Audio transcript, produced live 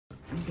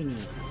gonna...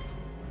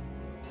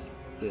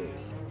 There.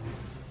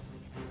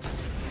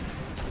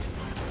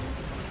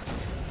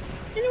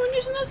 Anyone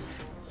using this?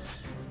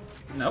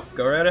 Nope,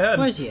 go right ahead.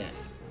 Where's he at?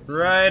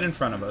 Right in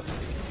front of us.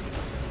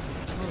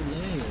 Oh,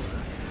 there you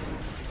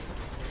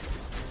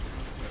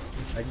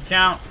are. I can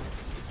count.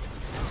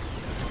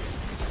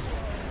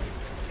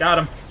 Got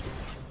him.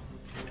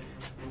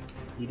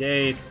 He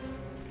died.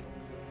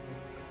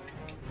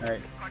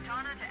 Alright.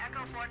 Cortana to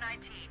Echo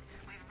 419.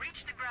 We've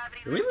reached the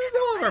gravity. Did we lose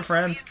all of our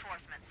friends?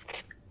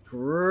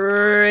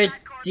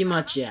 Pretty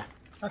much, yeah.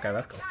 Okay,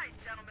 that's cool. Right,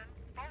 gentlemen.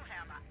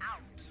 Bowhammer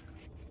out.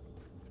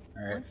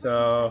 Alright,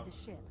 so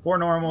 4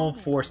 normal,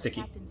 4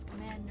 sticky. Captain's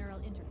command neural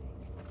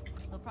interface.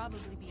 He'll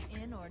probably be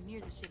in or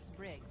near the ship's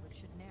brig, which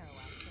should narrow out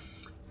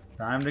things.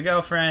 Time to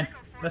go, friend.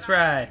 Let's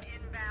ride.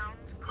 Inbound.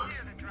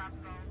 Clear the drop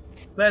zone.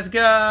 Let's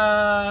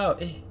go!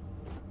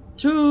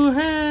 To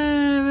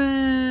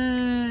heaven!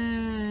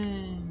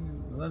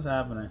 What's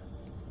happening?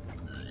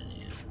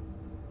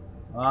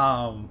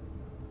 Yomo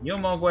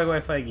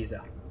Gwegwe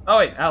Faigiza. Oh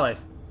wait,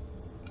 allies.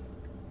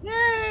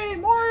 Yay!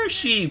 More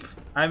sheep!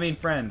 I mean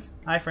friends.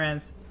 Hi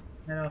friends.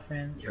 Hello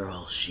friends. You're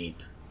all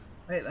sheep.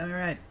 Wait, let me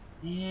ride.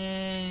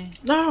 Yeah.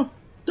 No!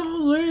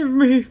 Don't leave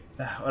me!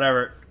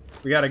 Whatever.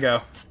 We gotta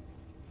go.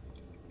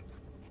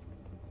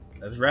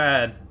 Let's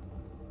ride.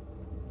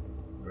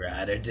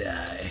 Ride or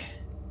die.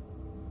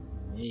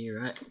 Yeah,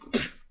 you're right.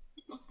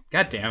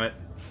 God damn it.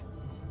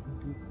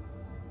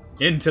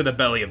 Into the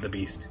belly of the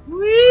beast.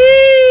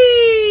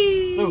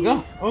 Whee! Oh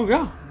go! Oh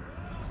go!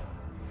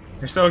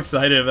 You're so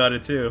excited about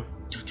it too.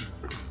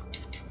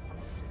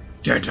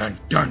 Dun dun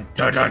dun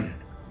dun dun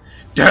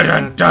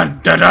dun dun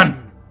dun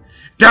dun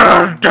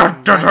dun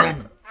dun dun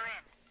dun.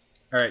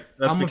 Alright,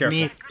 let's be careful. Come with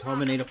me,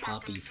 Terminator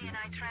Poppy if you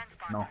want to.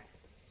 No.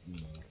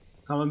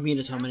 Come with me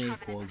to Terminator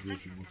Corgi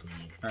if you want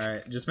to.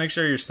 Alright, just make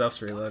sure your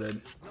stuff's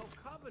reloaded.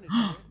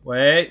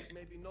 Wait.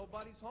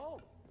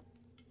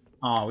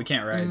 Oh, we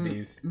can't ride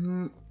these.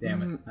 Damn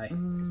it. Hi.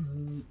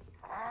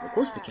 Of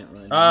course we can't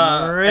ride.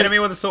 Enemy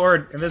with a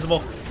sword.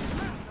 Invisible.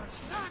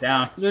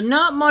 Down. You're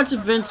not much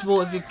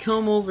invincible if you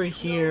come over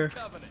here.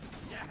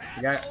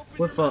 You got it.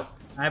 With a...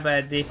 Hi,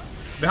 buddy.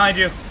 Behind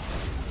you.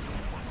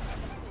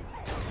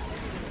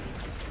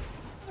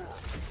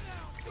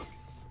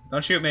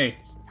 Don't shoot me.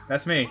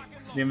 That's me.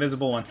 The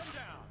invisible one.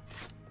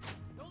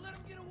 Don't let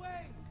him get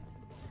away.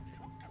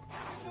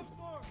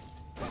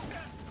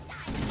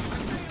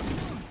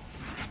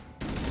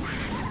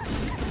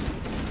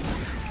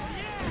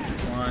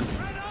 1,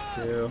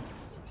 2.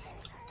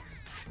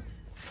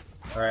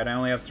 All right, I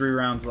only have 3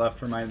 rounds left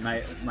for my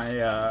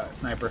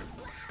sniper.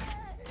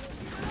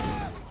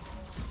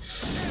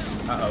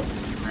 Uh-oh,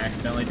 I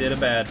accidentally did a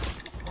bad.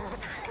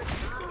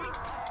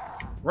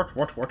 What?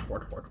 We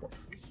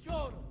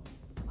showed him.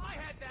 I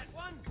had that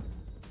one.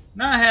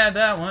 I had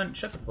that one.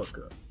 Shut the fuck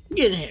up. You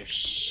didn't have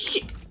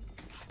shit.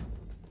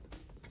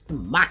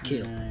 My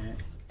kill. Right.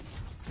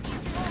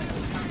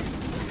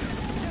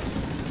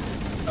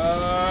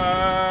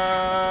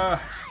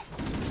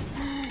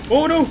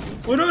 Oh no!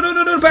 Oh no! No!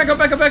 No! No! Back up!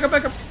 Back up! Back up!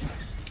 Back up!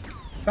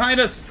 Behind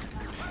us!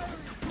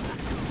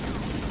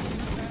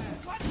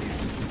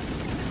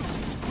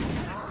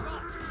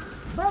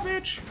 Bye,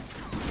 bitch!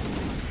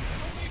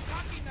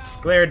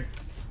 Cleared.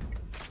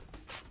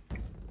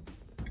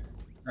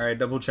 All right,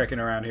 double checking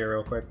around here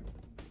real quick.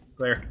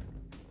 Clear.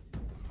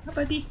 Hi,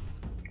 buddy.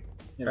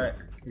 All right,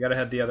 we gotta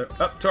head the other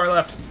up to our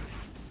left.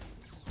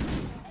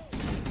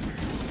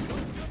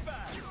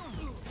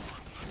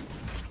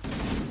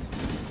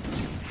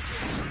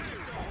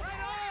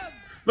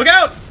 Look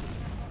out!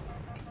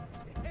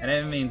 I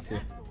didn't mean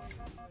to.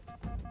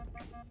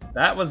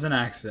 That was an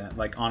accident,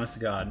 like, honest to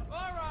God.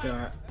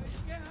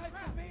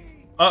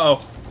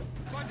 Uh-oh.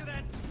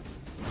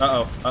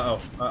 Uh-oh, uh-oh,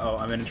 uh-oh,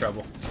 I'm in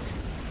trouble.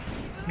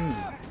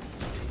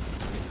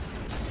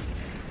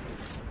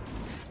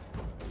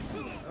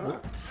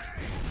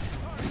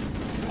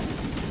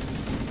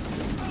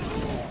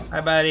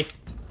 Hi, buddy.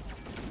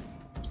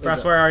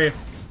 Ross, where are you?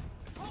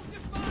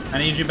 I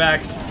need you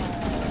back.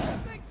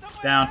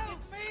 Down.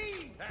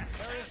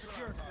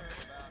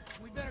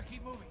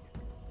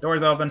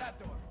 Door's open.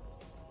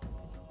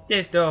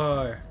 This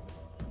door.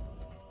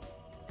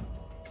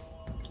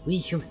 We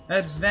human.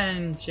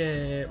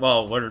 Adventure.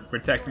 Well, we're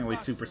technically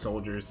super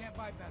soldiers.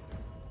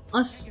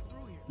 Us?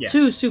 Yes.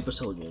 2 super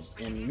soldiers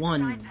and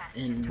 1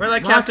 and We're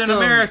like lots Captain of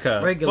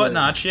America, regular. but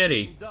not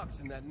shitty. Ducks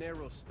in that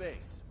narrow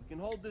space. We can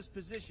hold this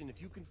position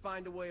if you can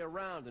find a way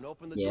around and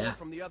open the Yeah. door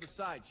from the other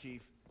side,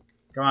 Chief.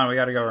 Come on, we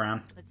gotta go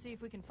around. Let's see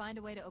if we can find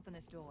a way to open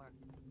this door.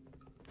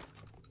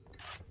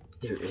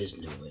 There is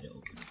no way to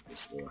open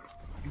this door.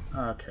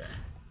 Okay.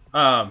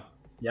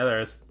 Yeah,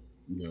 there is.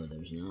 No,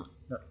 there's not.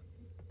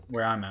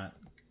 Where I'm at.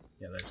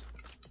 Yeah, there's.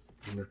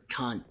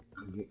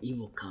 I'm your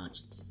evil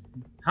conscience.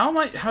 How am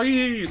I? How do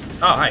you?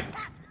 Oh, hi.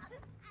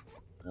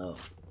 Oh.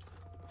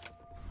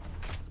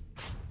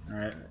 All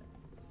right.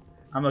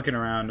 I'm looking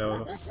around.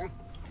 Oh.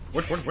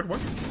 What?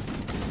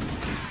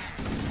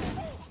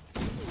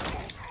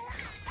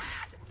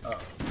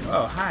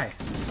 Oh, hi.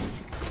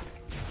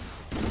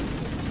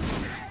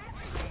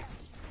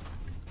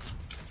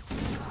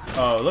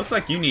 Oh, it looks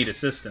like you need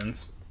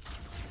assistance.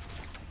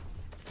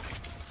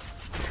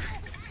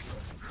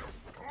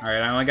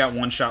 Alright, I only got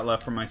one shot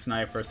left from my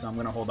sniper, so I'm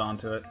gonna hold on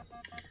to it.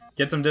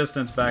 Get some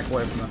distance back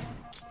away from them.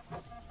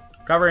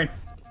 Covering.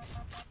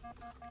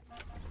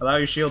 Allow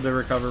your shield to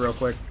recover real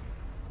quick.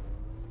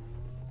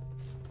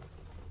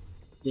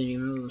 Did you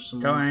move some?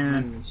 Go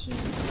in.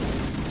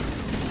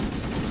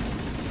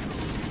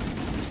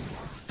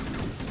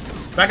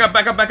 Back up,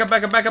 back up, back up,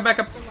 back up, back up, back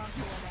up!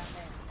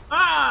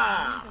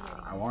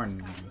 Ah! I warned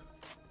you.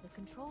 The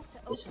controls to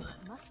It's open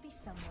fine. it must be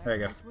somewhere There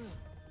you in go. this room.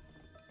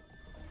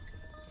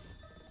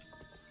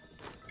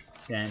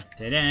 Dun,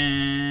 dun,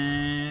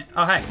 dun.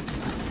 Oh, hi.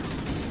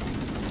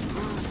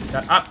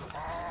 Got up.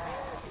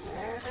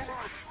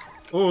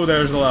 Ooh,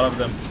 there's a lot of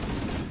them.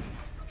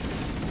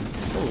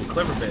 Ooh,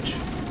 clever bitch.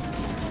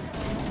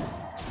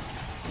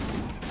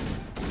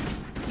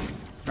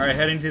 Alright,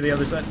 heading to the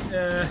other side.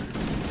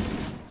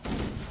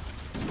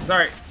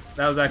 Sorry,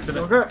 that was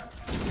accident. Okay.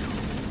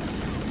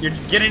 You're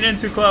getting in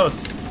too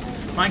close.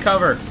 Find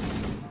cover.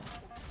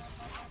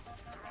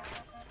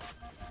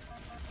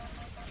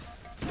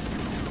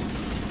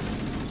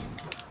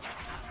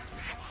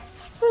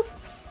 Boop.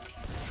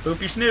 Boop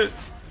your snoot.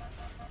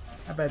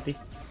 Hi, buddy.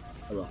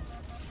 Hello.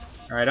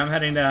 Alright, I'm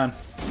heading down.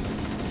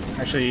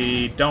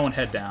 Actually, don't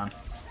head down.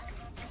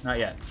 Not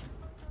yet.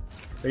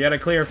 We gotta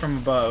clear from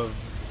above.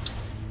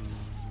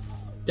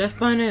 Death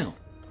by nail.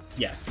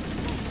 Yes.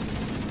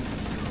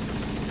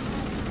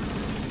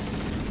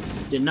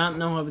 Did not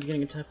know I was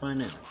getting attacked by a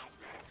nail.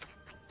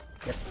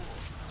 Yep.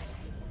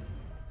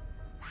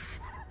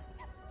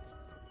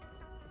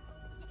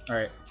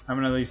 Alright, I'm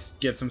gonna at least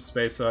get some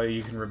space so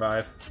you can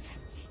revive.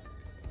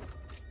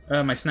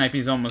 My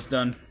snipey's almost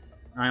done.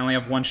 I only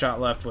have one shot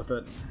left with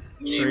it.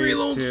 You need 3,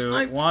 reload, 2,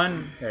 snipe.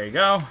 1. There you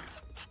go.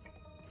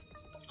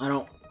 I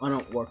don't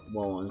work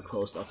well on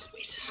closed off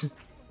spaces.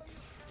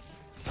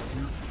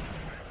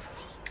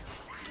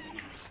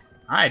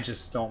 I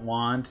just don't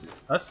want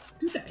us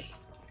to die.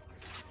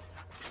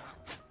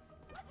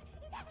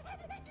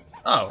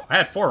 Oh, I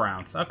had 4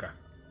 rounds. Okay.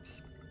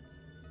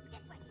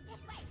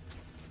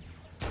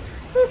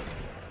 Boop.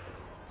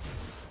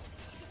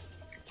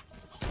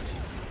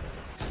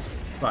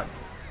 Fuck.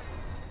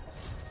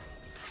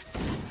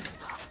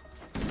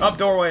 Up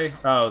doorway.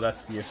 Oh,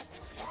 that's you.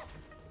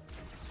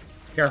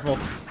 Careful.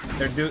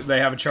 They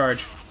have a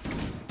charge.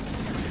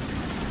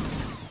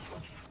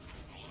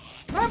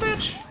 Bye,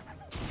 bitch.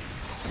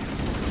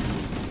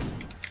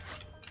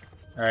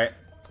 Alright.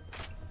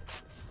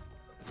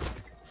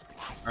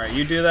 Alright,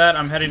 you do that.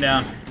 I'm heading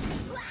down.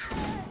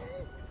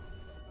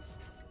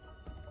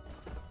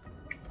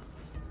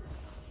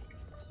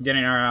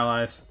 Getting our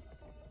allies.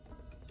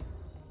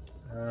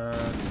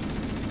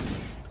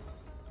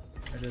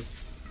 I just...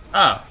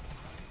 Oh.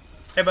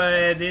 Hey,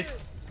 buddies.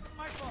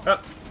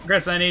 Oh,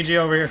 Chris, I need you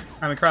over here.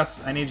 I mean,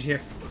 Cross, I need you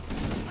here.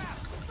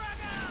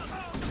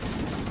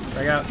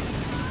 Back out.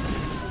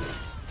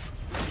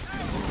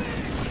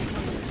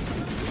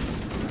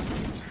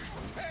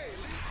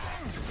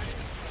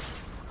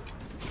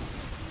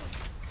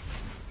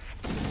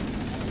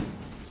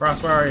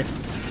 Cross, where are you?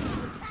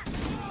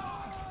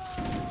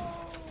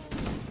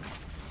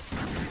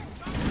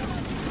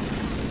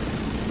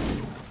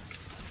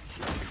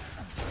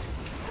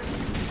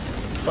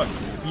 Fuck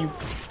you.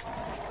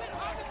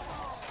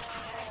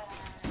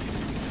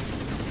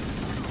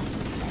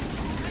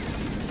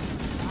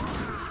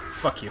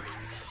 Fuck you.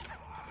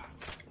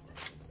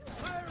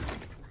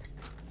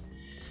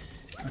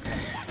 Okay.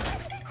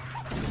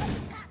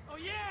 Oh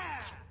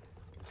yeah!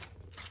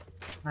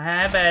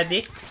 Bye,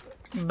 buddy.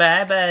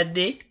 Bye,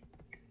 buddy.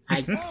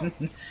 I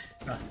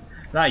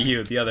Not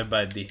you, the other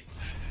buddy.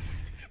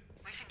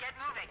 We should get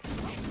moving.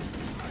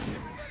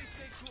 Everybody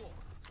stay cool.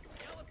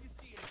 Yell if you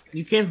see anything.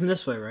 You came from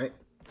this way, right?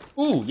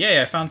 Ooh,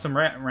 yeah, I found some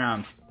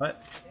rounds.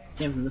 What?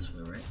 Came from this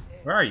way, right?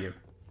 Where are you?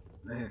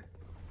 Right here.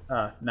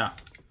 No.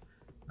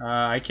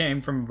 I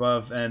came from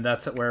above, and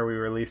that's where we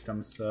released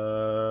them,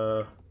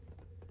 so...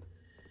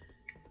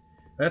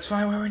 That's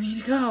fine where we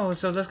need to go,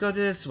 so let's go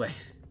this way.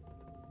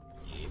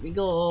 Here we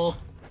go.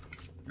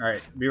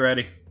 Alright, be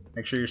ready.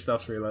 Make sure your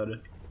stuff's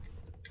reloaded.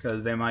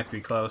 Because they might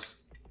be close.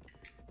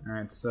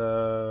 Alright,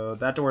 so...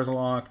 That door's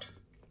locked.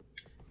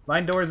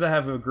 Find doors that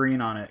have a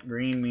green on it.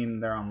 Green mean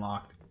they're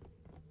unlocked.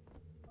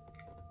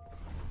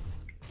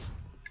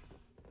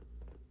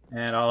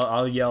 And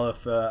I'll yell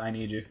if I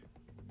need you.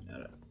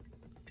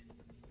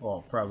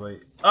 Well,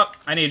 probably... Oh!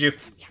 I need you!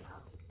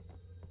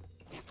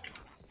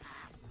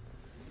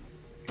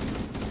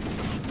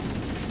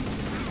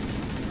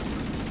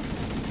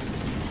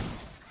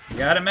 You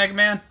got it, Mega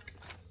Man?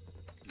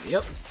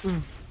 Yep.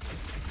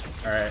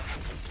 Alright.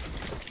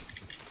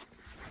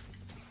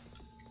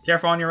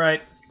 Careful on your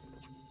right.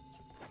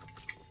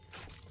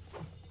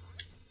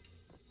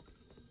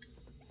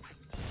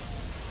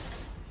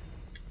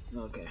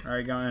 Okay.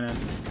 Alright, going in.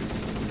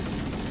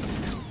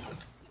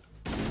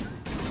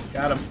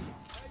 Got him.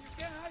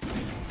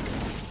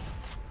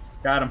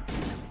 Got him.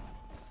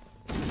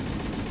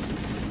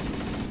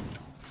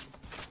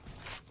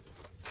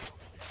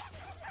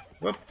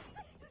 Whoop.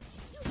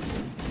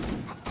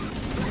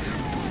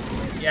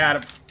 Got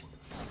him.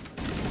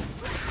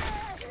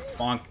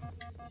 Bonk.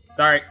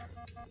 Sorry.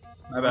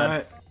 My bad.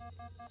 Alright.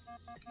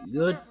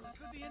 Good.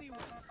 Could be anyone.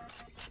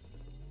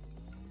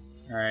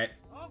 Alright.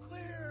 All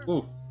clear.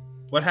 Ooh.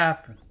 What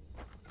happened?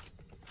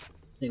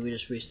 I think we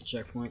just reached the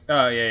checkpoint.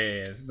 Oh,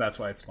 yeah. That's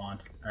why it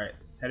spawned. Alright.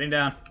 Heading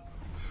down.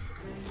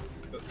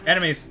 Ooh,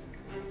 enemies!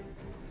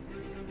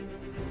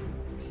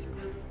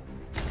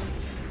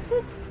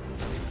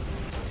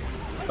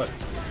 But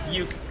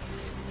you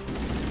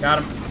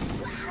got him.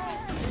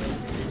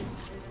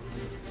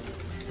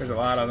 There's a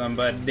lot of them,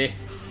 buddy.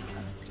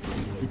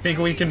 You think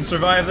we can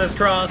survive this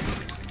cross?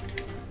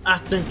 I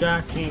think I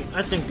can.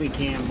 I think we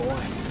can,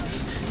 boy.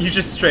 You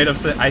just straight up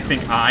said, I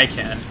think I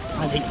can.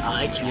 I think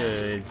I can.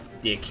 You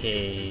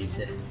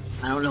dickhead.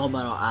 I don't know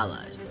about our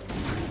allies, though.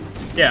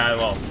 Yeah,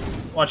 well,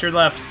 watch your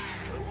left.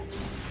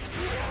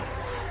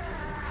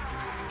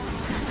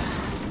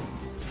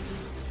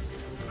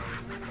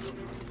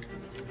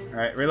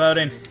 Alright,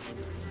 reloading.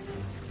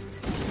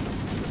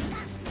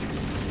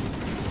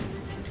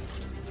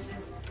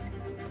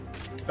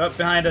 Up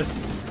behind us.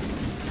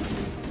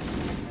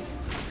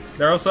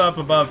 They're also up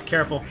above,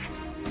 careful.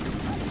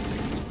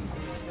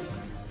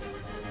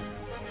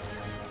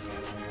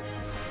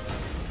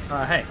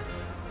 Hey.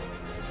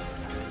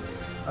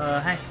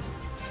 Hey.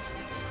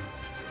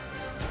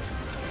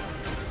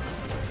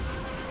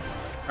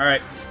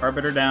 Alright,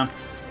 Arbiter down.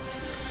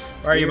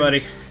 Where are you,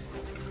 buddy?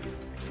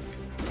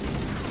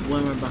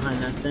 When we're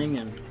behind that thing,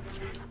 and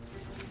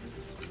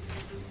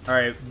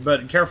Alright,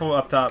 but careful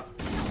up top.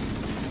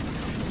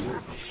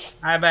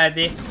 Hi,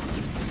 buddy.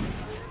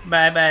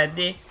 Bye,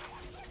 buddy.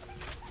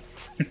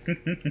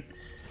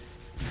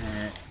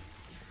 Alright.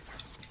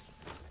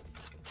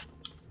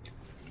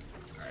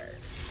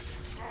 Alright.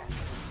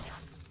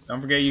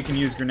 Don't forget you can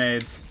use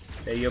grenades.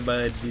 Hey, yo,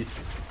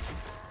 buddies.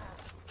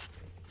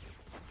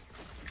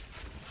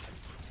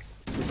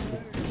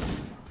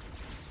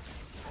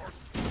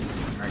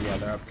 Alright, yeah,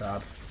 they're up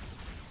top.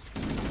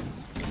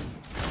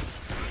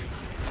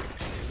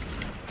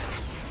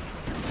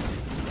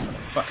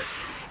 Fuck it.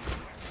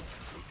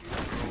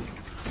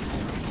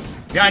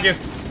 Behind you!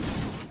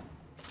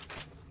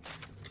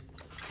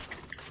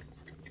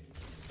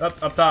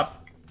 Up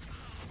top.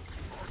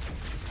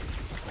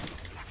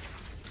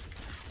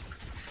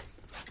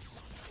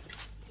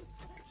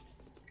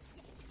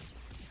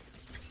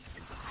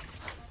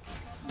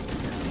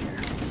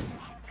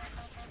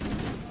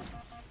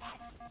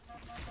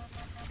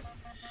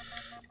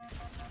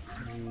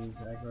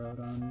 Please aggro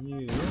on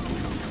you.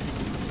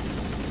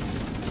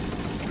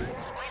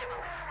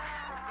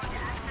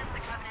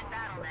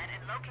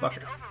 Fuck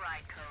it.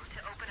 Override code to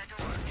open a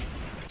door.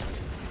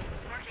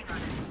 Working on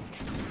it.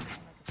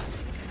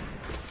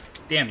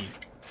 Damn you.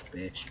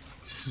 bitch.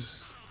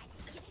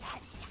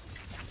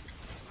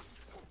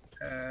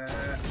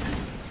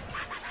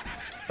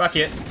 Fuck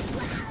it.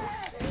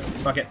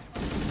 Fuck it.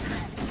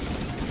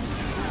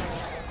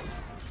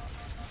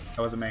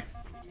 That wasn't me.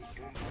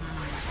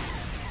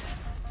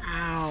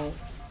 Ow.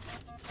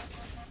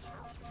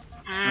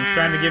 I'm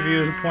trying to give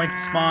you the point to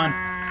spawn.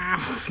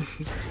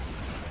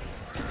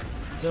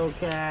 It's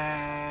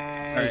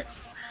okay. Alright.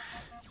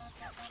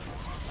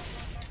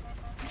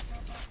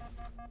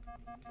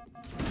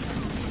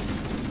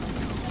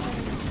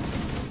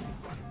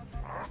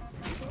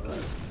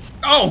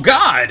 Oh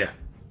God!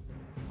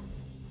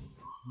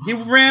 He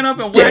ran up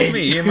and whacked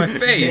me in my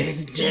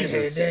face.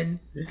 Jesus.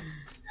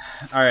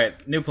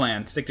 Alright, new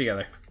plan. Stick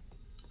together.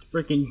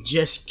 Freaking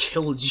just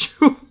killed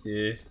you.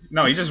 Yeah.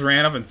 No, he just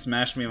ran up and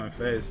smashed me in my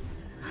face.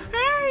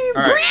 Hey,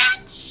 All right.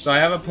 bitch! So I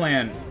have a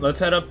plan. Let's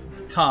head up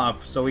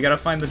top. So we gotta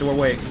find the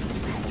doorway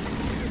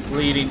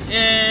leading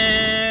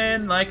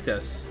in like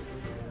this.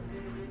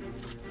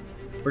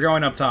 We're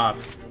going up top.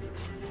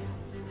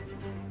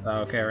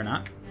 Okay, we're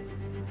not.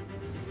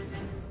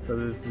 So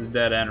this is a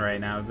dead end right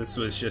now. This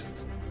was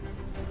just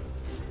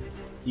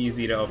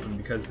easy to open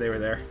because they were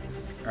there.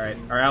 Alright,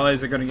 our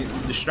allies are gonna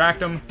distract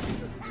them.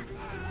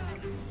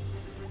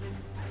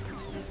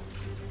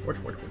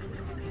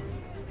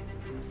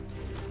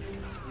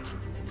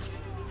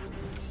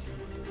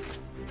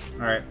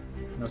 Alright,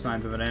 no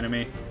signs of an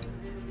enemy.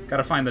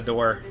 Gotta find the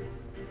door.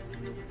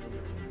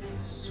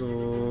 So...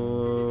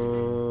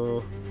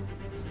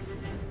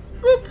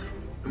 Boop!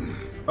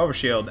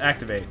 Overshield,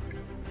 activate.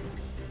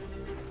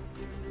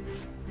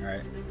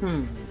 Alright.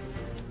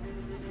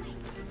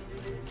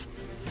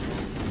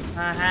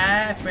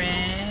 Hi,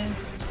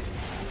 friends.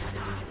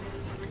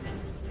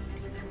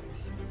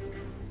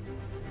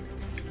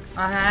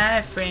 Oh,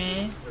 hi,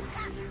 friends.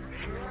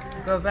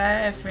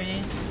 Goodbye,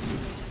 friends.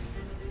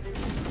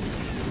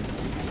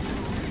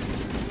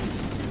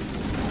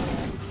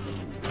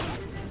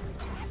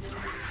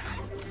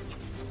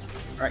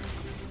 Alright.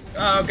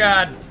 Oh,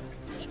 God.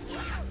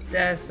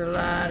 That's a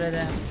lot of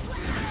them.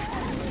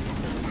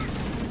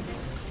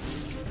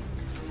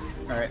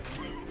 Alright.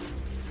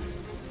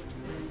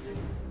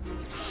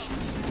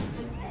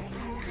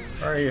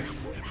 Where are you?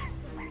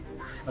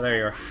 Oh, there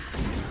you are.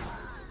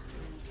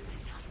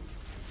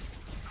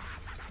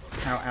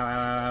 Ow, ow, ow,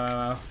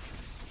 ow, ow,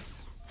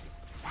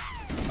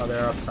 ow. Oh,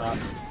 they're up top.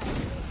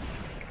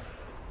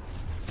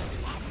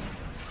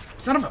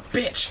 Son of a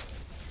bitch!